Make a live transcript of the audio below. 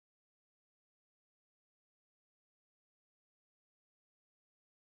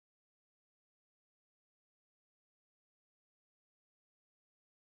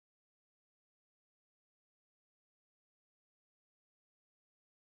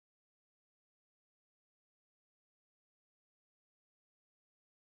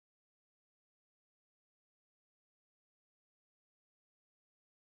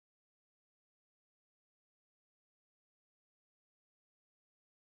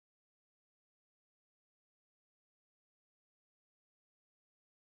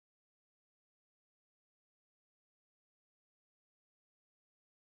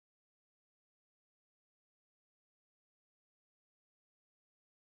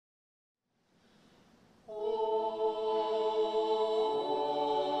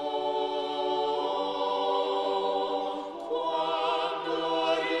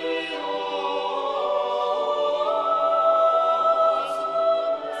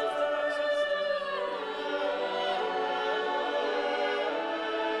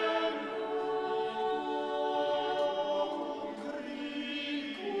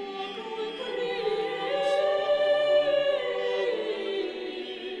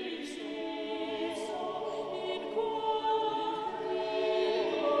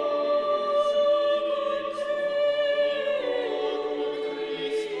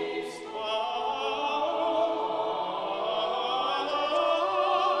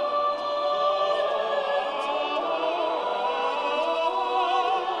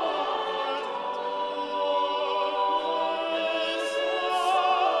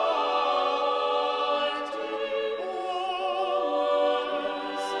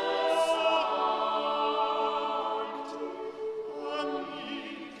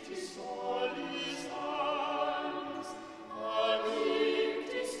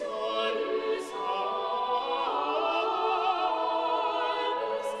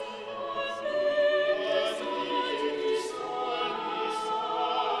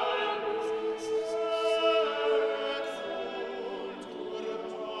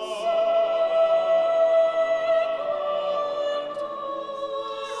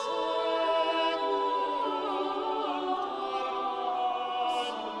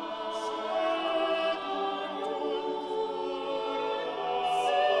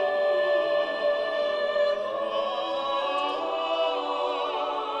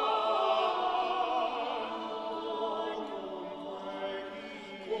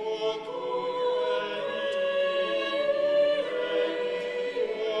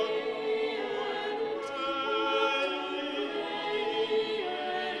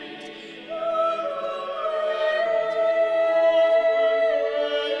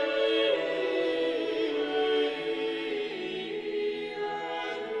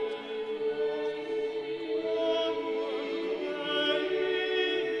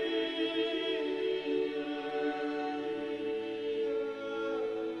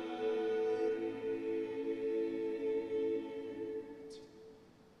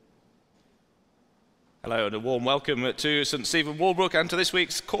Hello and a warm welcome to St Stephen Walbrook and to this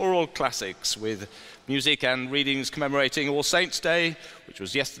week's Choral Classics with music and readings commemorating All Saints' Day, which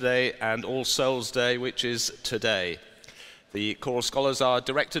was yesterday, and All Souls' Day, which is today. The Choral Scholars are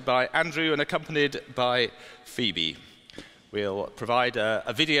directed by Andrew and accompanied by Phoebe. We'll provide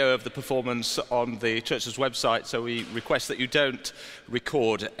a video of the performance on the church's website, so we request that you don't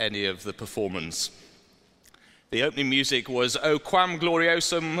record any of the performance. The opening music was O Quam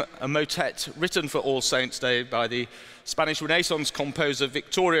Gloriosum, a motet written for All Saints' Day by the Spanish Renaissance composer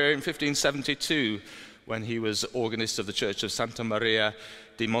Victoria in 1572, when he was organist of the Church of Santa Maria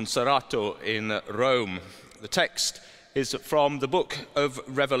di Monserrato in Rome. The text is from the book of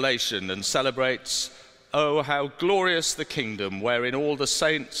Revelation and celebrates, "Oh, how glorious the kingdom, wherein all the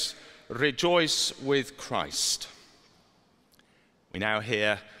saints rejoice with Christ." We now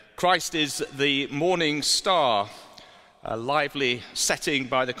hear Christ is the Morning Star, a lively setting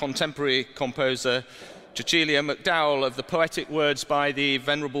by the contemporary composer Cecilia McDowall of the poetic words by the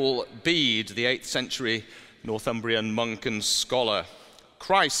Venerable Bede, the 8th century Northumbrian monk and scholar.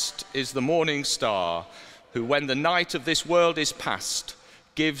 Christ is the morning star, who when the night of this world is past,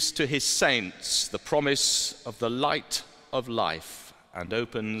 gives to his saints the promise of the light of life and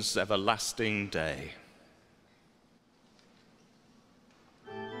opens everlasting day.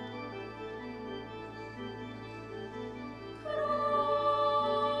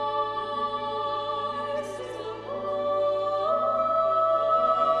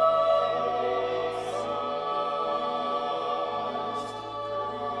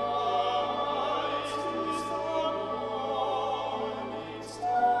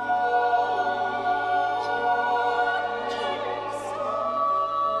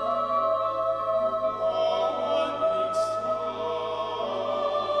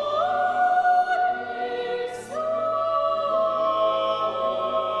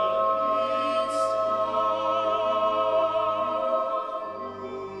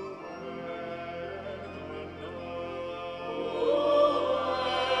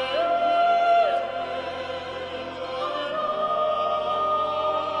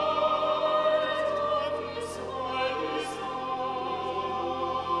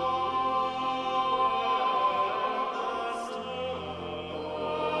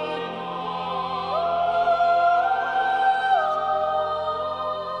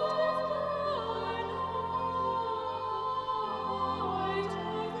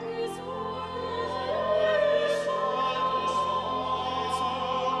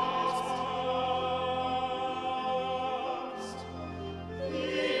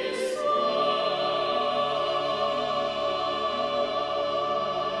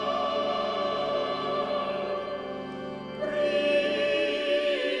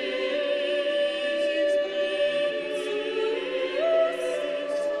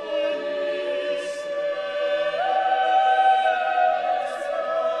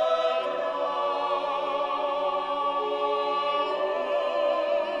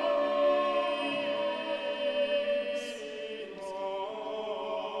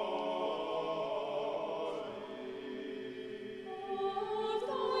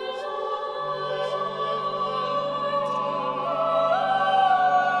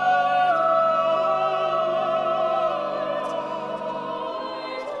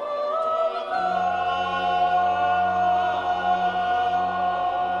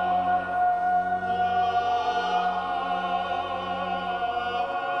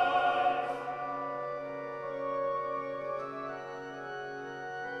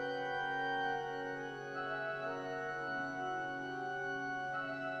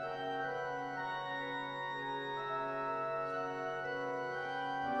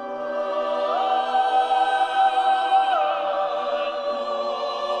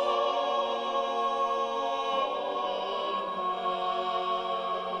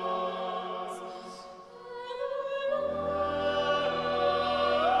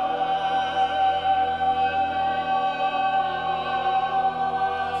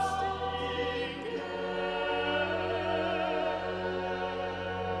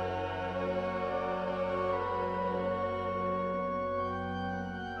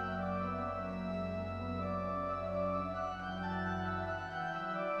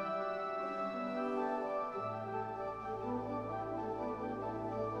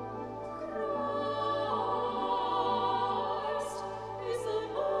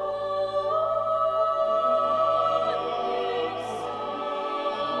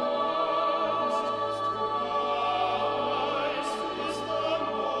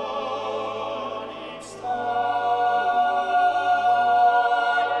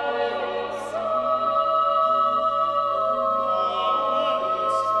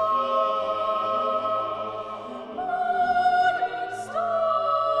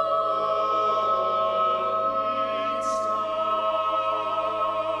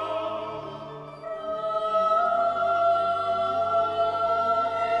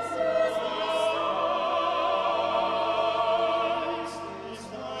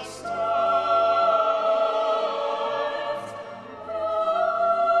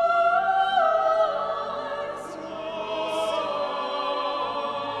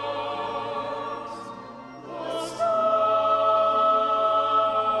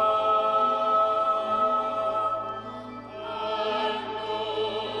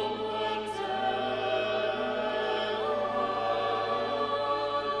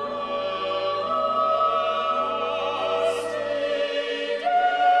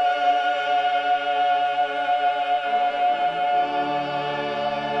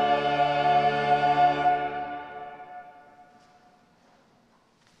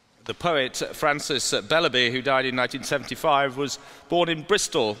 poet Frances Bellerby, who died in 1975, was born in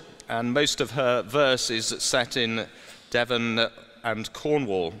Bristol, and most of her verse is set in Devon and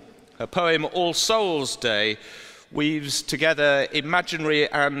Cornwall. Her poem All Souls' Day weaves together imaginary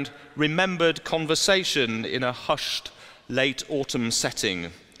and remembered conversation in a hushed late autumn setting.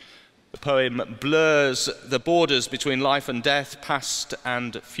 The poem blurs the borders between life and death, past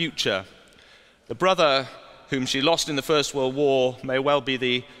and future. The brother whom she lost in the First World War may well be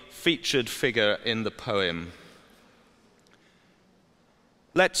the featured figure in the poem.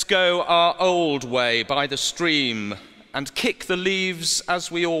 Let's go our old way by the stream and kick the leaves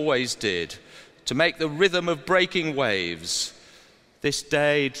as we always did, to make the rhythm of breaking waves. This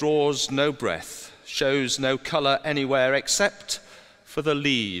day draws no breath, shows no colour anywhere except for the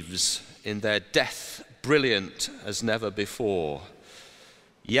leaves in their death brilliant as never before.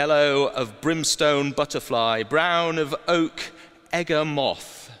 Yellow of brimstone butterfly, brown of oak egger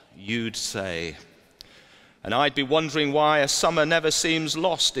moth, you'd say. And I'd be wondering why a summer never seems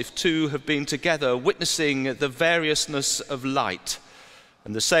lost if two have been together, witnessing the variousness of light,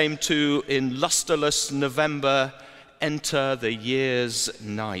 and the same two in lustreless November enter the year's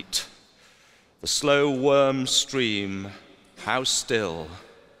night. The slow worm stream, how still,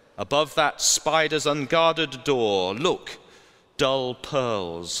 above that spider's unguarded door, look, dull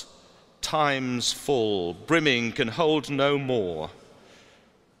pearls, time's full, brimming can hold no more.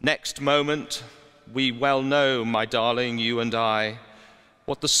 Next moment, we well know, my darling, you and I,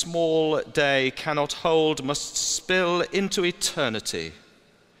 what the small day cannot hold must spill into eternity.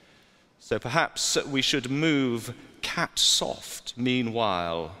 So perhaps we should move cat-soft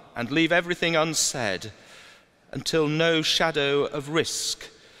meanwhile and leave everything unsaid until no shadow of risk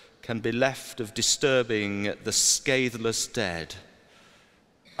can be left of disturbing the scatheless dead.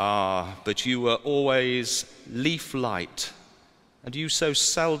 Ah, but you were always leaf-light, and you so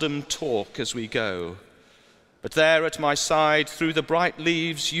seldom talk as we go. But there at my side, through the bright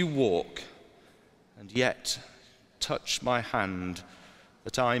leaves you walk, and yet touch my hand,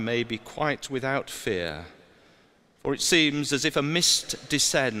 that I may be quite without fear. For it seems as if a mist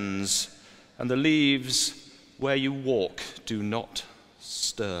descends, and the leaves where you walk do not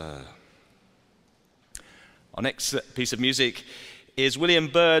stir. Our next piece of music is William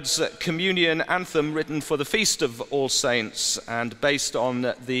Byrd's Communion Anthem, written for the Feast of All Saints and based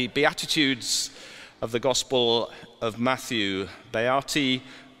on the Beatitudes of the Gospel of Matthew. Beati,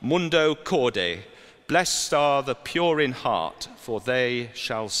 mundo, corde. Blessed are the pure in heart, for they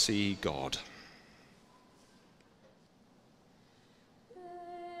shall see God.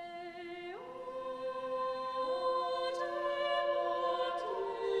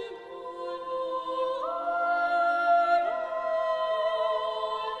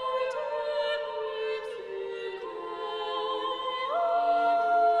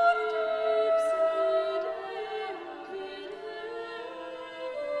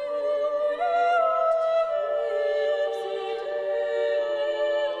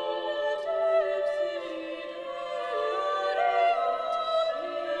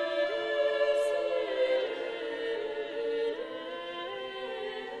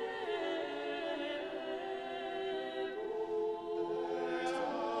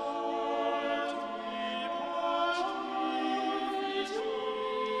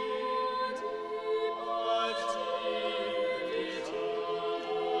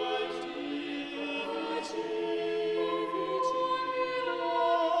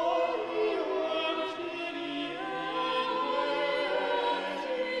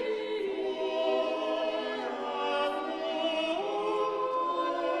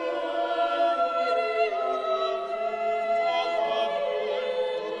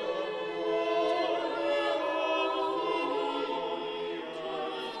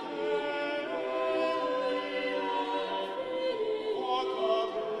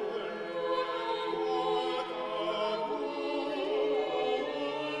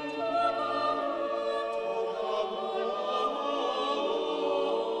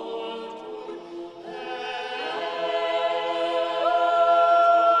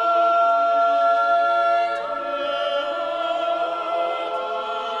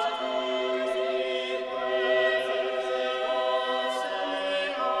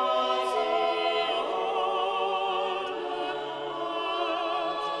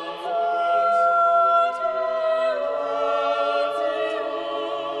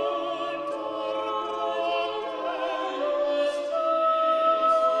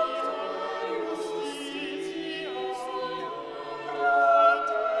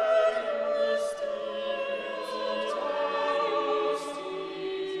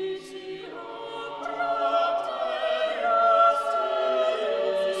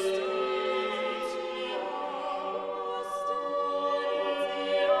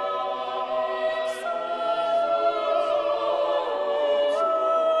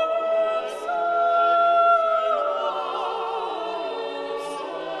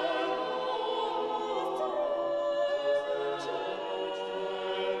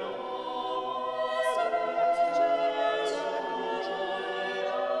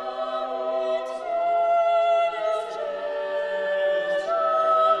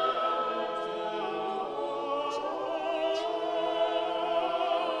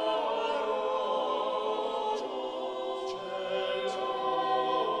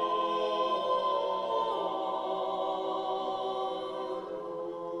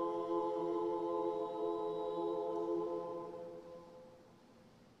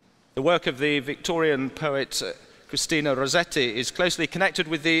 The work of the Victorian poet Christina Rossetti is closely connected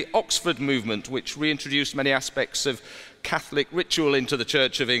with the Oxford movement, which reintroduced many aspects of Catholic ritual into the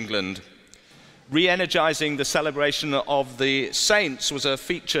Church of England. Re-energizing the celebration of the saints was a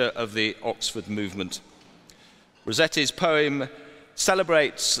feature of the Oxford movement. Rossetti's poem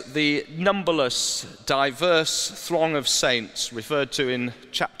celebrates the numberless, diverse throng of saints referred to in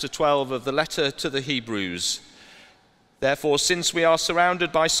chapter 12 of the letter to the Hebrews. Therefore, since we are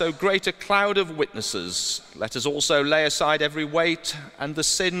surrounded by so great a cloud of witnesses, let us also lay aside every weight and the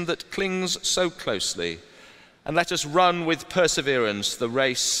sin that clings so closely, and let us run with perseverance the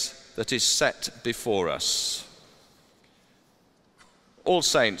race that is set before us. All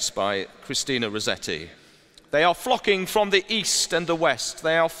Saints by Christina Rossetti. They are flocking from the east and the west.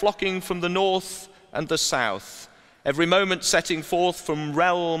 They are flocking from the north and the south, every moment setting forth from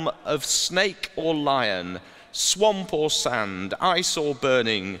realm of snake or lion, swamp or sand, ice or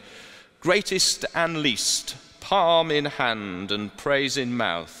burning, greatest and least, palm in hand and praise in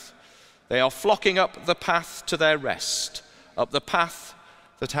mouth. They are flocking up the path to their rest, up the path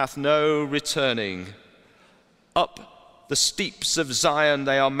that hath no returning. Up the steeps of Zion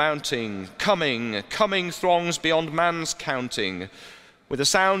they are mounting, coming throngs beyond man's counting, with a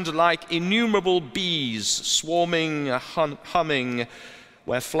sound like innumerable bees swarming, humming,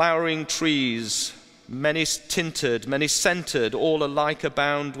 where flowering trees, many tinted, many scented, all alike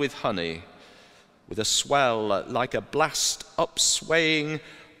abound with honey, with a swell like a blast upswaying,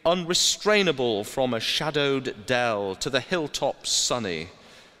 unrestrainable from a shadowed dell to the hilltops sunny,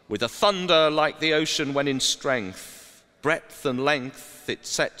 with a thunder like the ocean when in strength, breadth and length it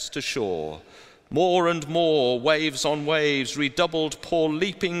sets to shore, more and more, waves on waves, redoubled, pour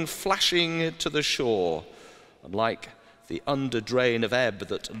leaping, flashing to the shore, and like the underdrain of ebb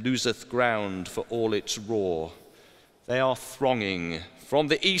that loseth ground for all its roar. They are thronging from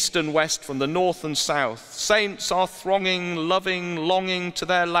the east and west, from the north and south. Saints are thronging, loving, longing to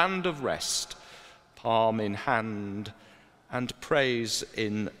their land of rest, palm in hand and praise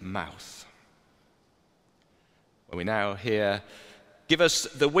in mouth. Well, we now hear Give Us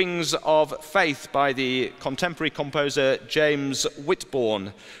the Wings of Faith by the contemporary composer James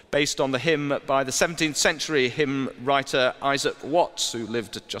Whitbourn, based on the hymn by the 17th century hymn writer Isaac Watts, who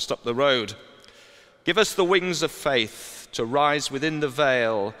lived just up the road. Give us the wings of faith to rise within the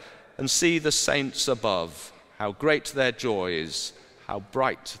veil and see the saints above, how great their joys, how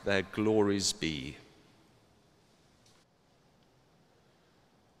bright their glories be.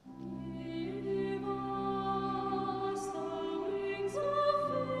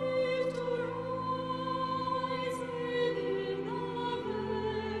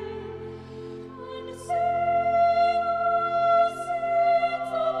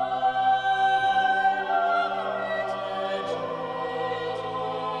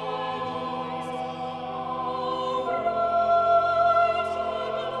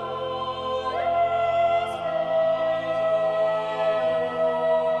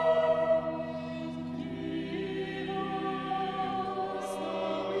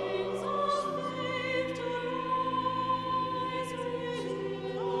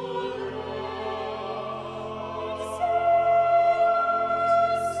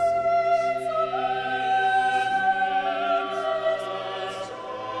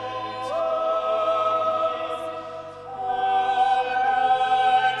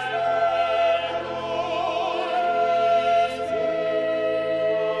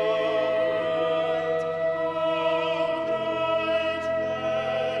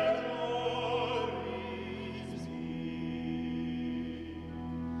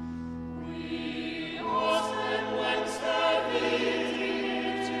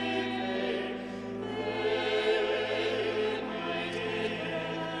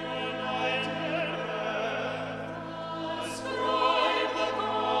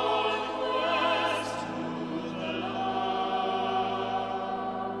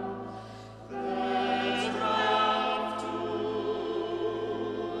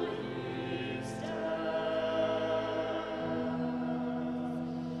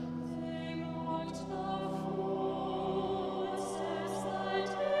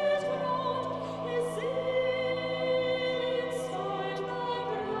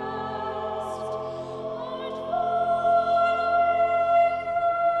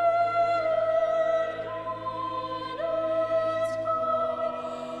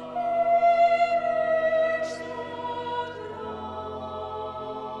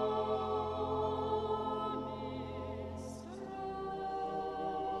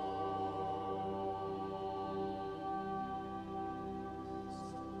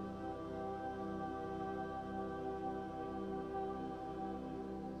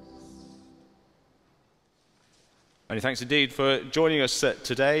 Many thanks indeed for joining us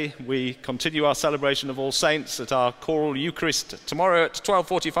today. We continue our celebration of All Saints at our Choral Eucharist tomorrow at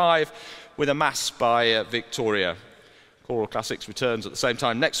 12:45 with a Mass by Victoria. Choral Classics returns at the same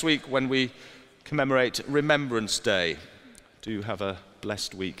time next week when we commemorate Remembrance Day. Do have a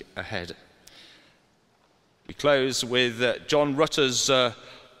blessed week ahead. We close with John Rutter's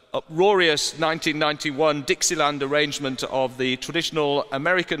uproarious 1991 Dixieland arrangement of the traditional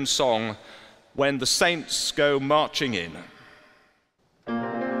American song, When the Saints Go Marching In.